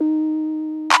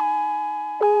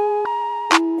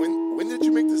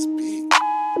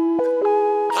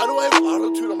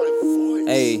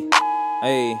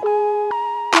Hey,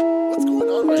 What's going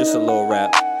on right just a now? little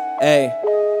rap. Hey,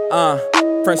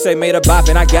 Frank say made a bop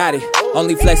and I got it.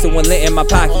 Only flexing when lit in my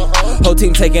pocket. Whole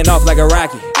team taking off like a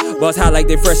rocket. Boss hot like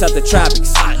they fresh out the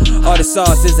tropics. All the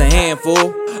sauce is a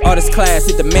handful. All this class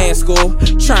hit the man school.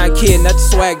 Tryin' kid, not the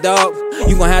swag dog.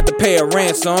 You gon' have to pay a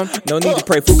ransom. No need to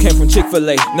pray, food came from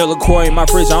Chick-fil-A. No liqueur in my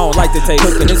fridge, I don't like the taste.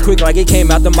 Cooking this quick like it came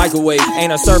out the microwave.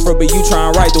 Ain't a surfer, but you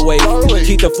tryna ride the wave.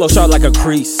 Keep the flow sharp like a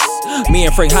crease. Me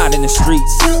and Frank hot in the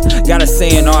streets. Got a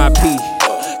saying RIP.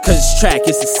 Cause this track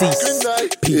is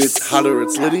deceased. Peace. It's hot or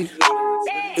it's litty.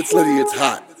 It's litty, it's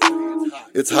hot.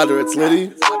 It's hot or it's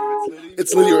litty.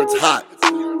 It's litty or it's hot.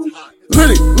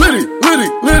 Litty, litty, litty,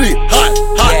 litty, hot,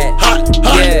 hot, Yeah. hot,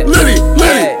 hot. Yeah. Litty,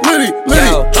 litty, Yeah. litty,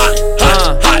 litty, Yo. hot,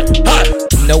 hot, hot,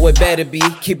 hot. Know it better be,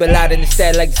 keep it loud in the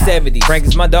stat like the 70s. Frank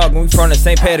is my dog and we from the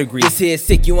same pedigree. This here is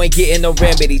sick, you ain't getting no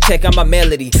remedy. Check out my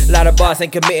melody, lot of boss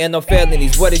ain't committing no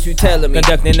felonies. What is you telling me?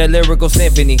 Conducting a lyrical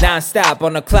symphony, non-stop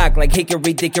on the clock like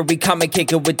hickory dickory. Come and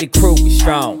kick it with the crew, we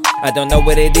strong. I don't know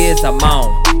what it is, I'm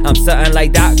on. I'm something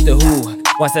like Doctor Who.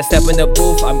 Once I step in the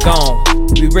booth, I'm gone.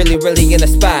 We really in the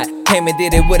spot. Came and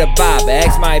did it with a bob. I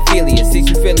asked my affiliate, see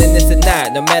you feeling this or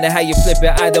not. No matter how you flip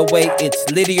it, either way, it's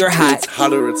litty or hot. It's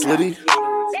hot or it's litty.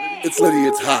 It's litty,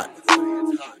 it's hot.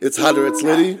 It's hot or it's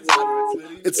litty.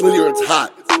 It's litty or it's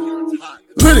hot.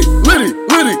 Litty, litty,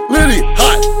 litty, litty,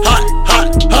 hot, hot,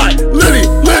 hot, hot. Litty,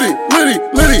 litty, litty,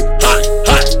 litty, hot.